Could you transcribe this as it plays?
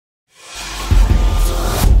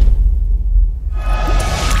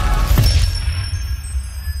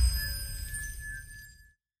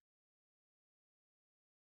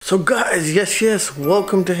So guys, yes,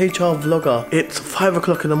 welcome to HR Vlogger. It's 5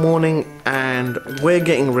 o'clock in the morning and we're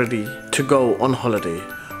getting ready to go on holiday.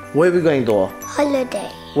 Where are we going, Dora?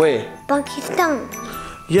 Holiday. Where? Pakistan.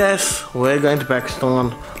 Yes, we're going to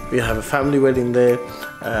Pakistan. We have a family wedding there.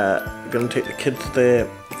 We're going to take the kids there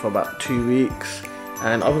for about 2 weeks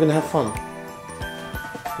and we're going to have fun.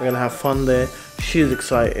 We're going to have fun there. She's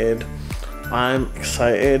excited. I'm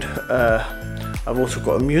excited. I've also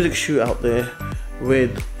got a music shoot out there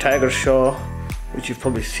with Tiger Shah, which you've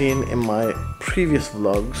probably seen in my previous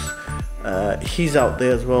vlogs. He's out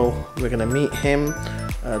there as well. We're gonna meet him.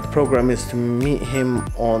 The program is to meet him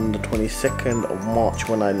on the 22nd of March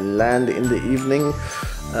when I land in the evening.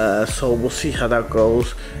 So we'll see how that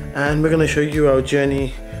goes. And we're gonna show you our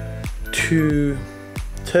journey to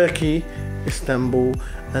Turkey, Istanbul,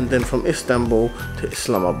 and then from Istanbul to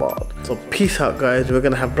Islamabad. So peace out guys, we're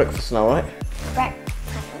gonna have breakfast now, right?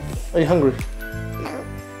 Breakfast. Are you hungry? No.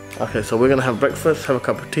 Okay, so we're gonna have breakfast, have a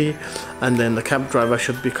cup of tea, and then the cab driver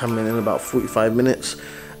should be coming in about 45 minutes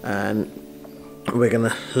and we're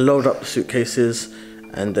gonna load up the suitcases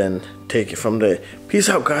and then take it from there. Peace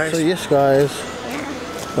out guys. So yes guys,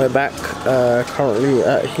 we're back currently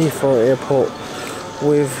at Heathrow Airport.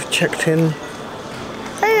 We've checked in.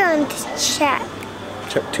 We're going to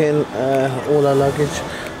Checked in all our luggage.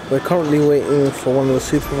 We're currently waiting for one of the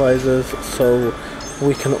supervisors so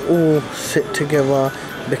we can all sit together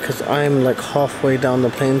because I'm like halfway down the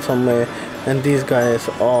plane somewhere and these guys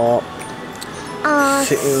are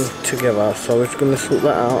sitting together. So we're going to sort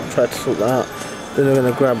that out, try to sort that out. Then we're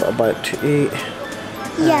going to grab a bite to eat.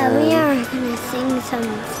 Yeah, we are going to sing some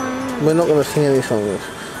songs. We're not going to sing any songs.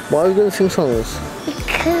 Why are we going to sing songs?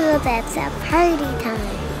 Because it's a party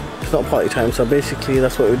time. It's not party time, so basically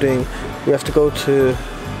that's what we're doing. We have to go to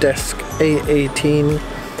desk A18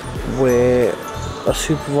 where a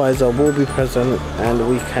supervisor will be present and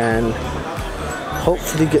we can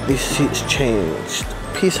hopefully get these seats changed.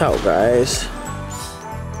 Peace out guys.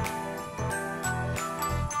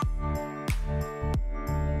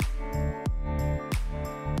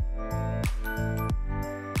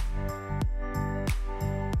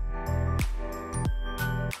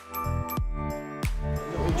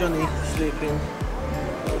 Johnny sleeping.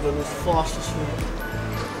 Johnny's fast asleep.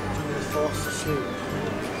 Johnny's fast asleep.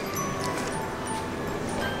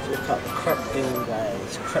 So look at the crap game,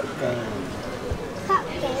 guys. Crap game. Crap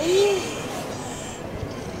game.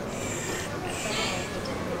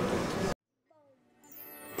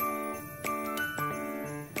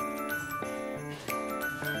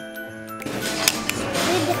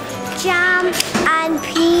 With jam and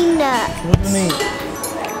peanut. What do you need?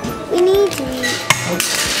 We need to eat.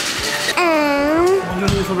 What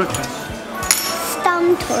do you need for breakfast?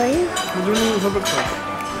 Stump toy. What do you need for breakfast?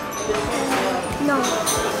 No.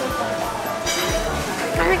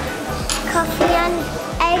 Coffee and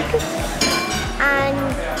egg and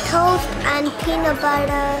toast and peanut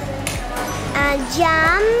butter and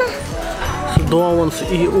jam. So Dora wants to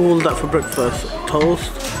eat all that for breakfast.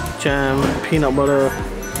 Toast, jam, peanut butter,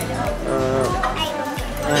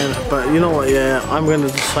 but you know what, yeah, I'm going to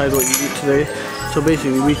decide what you eat today. So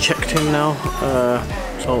basically we checked in now,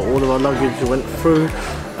 so all of our luggage went through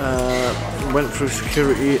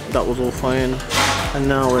security, that was all fine, and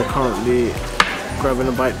now we're currently grabbing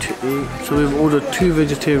a bite to eat. So we've ordered 2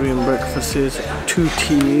 vegetarian breakfasts, 2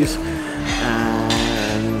 teas,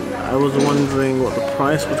 and I was wondering what the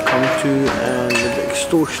price would come to, and the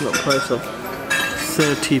extortionate price of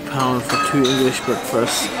 £30 for 2 English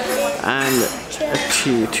breakfasts and a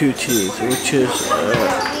tea, 2 teas, which is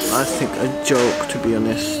I think a joke to be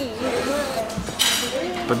honest.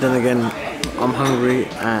 But then again, I'm hungry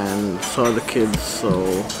and so are the kids,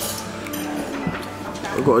 so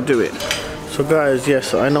I've got to do it. So guys,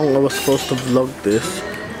 yes, I know I was supposed to vlog this,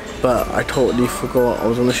 but I totally forgot. I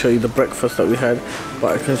was going to show you the breakfast that we had,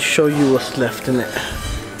 but I can show you what's left in it.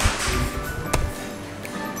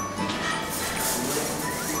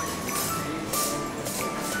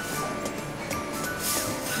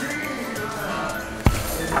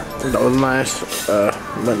 That was nice,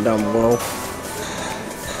 went down well.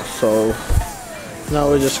 So now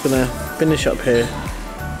we're just gonna finish up here,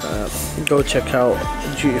 go check out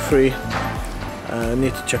duty free,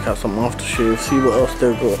 need to check out some aftershave, see what else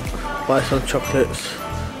they've got, buy some chocolates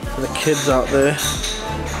for the kids out there,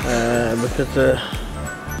 because the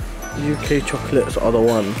UK chocolates are the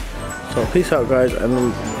one. So peace out guys,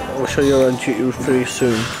 and I'll show you around duty free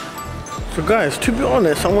soon. So guys, to be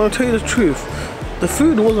honest, I'm gonna tell you the truth. The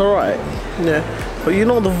food was alright, yeah, but you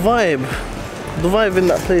know the vibe in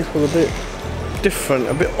that place was a bit different,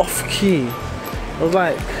 a bit off-key. I was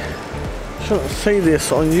like, I shouldn't say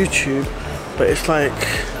this on YouTube, but it's like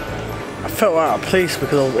felt out of place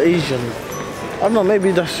because I was Asian. I don't know, maybe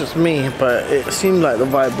that's just me, but it seemed like the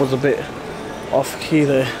vibe was a bit off key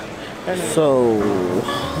there. So,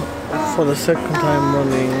 for the second time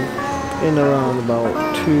running, in around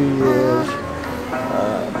about 2 years,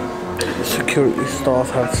 the security staff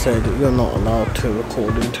have said you're not allowed to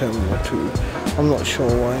record in Terminal 2. I'm not sure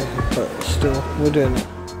why, but still, we're doing it.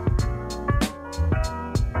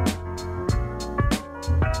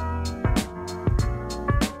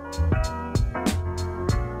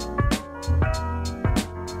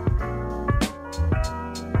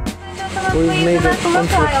 We've made it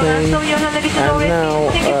onto the plane, and now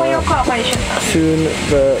soon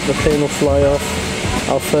the plane will fly off.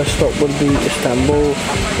 Our first stop will be Istanbul,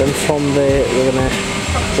 then from there we're gonna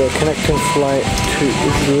do a connecting flight to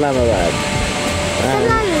Islamabad. And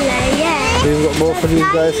we've got both of these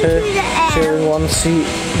guys here sharing one seat.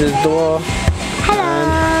 There's Dua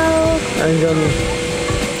and Johnny.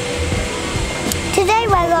 Today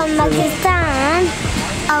we're going to Pakistan.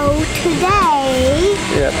 Oh, today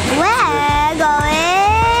we're going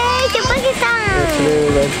to Pakistan. Yeah, today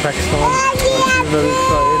we're going to Pakistan. I'm very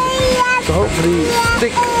excited. So hopefully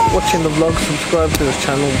stick watching the vlog, subscribe to this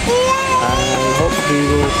channel, and hopefully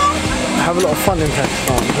we'll have a lot of fun in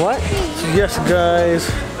Pakistan, right? So yes guys,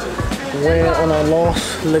 we're on our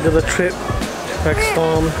last leg of the trip to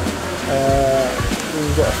Pakistan.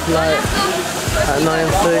 We've got a flight at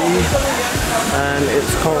 9:30 and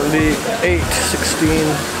it's currently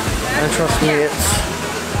 8:16, and trust me, it's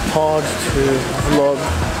hard to vlog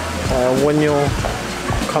when you're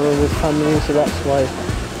coming with family, so that's why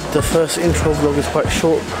the first intro vlog is quite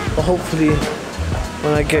short, but hopefully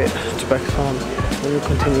when I get to Pakistan we will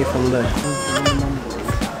continue from there.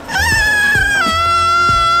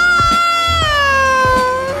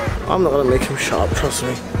 I'm not gonna make him shut up, trust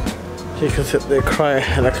me. He can sit there cry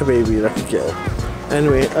like a baby, like a girl.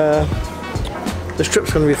 Anyway, this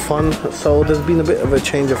trip's gonna be fun. So there's been a bit of a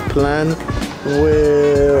change of plan.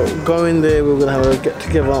 We're going there, we're gonna have a get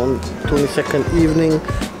together on 22nd evening,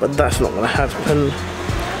 but that's not gonna happen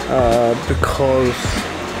because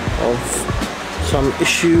of some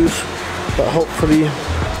issues. But hopefully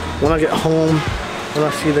when I get home, when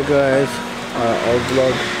I see the guys, I'll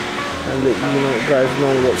vlog and let you guys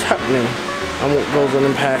know what's happening and what goes on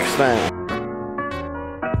in Pakistan.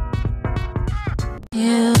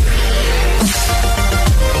 Yeah.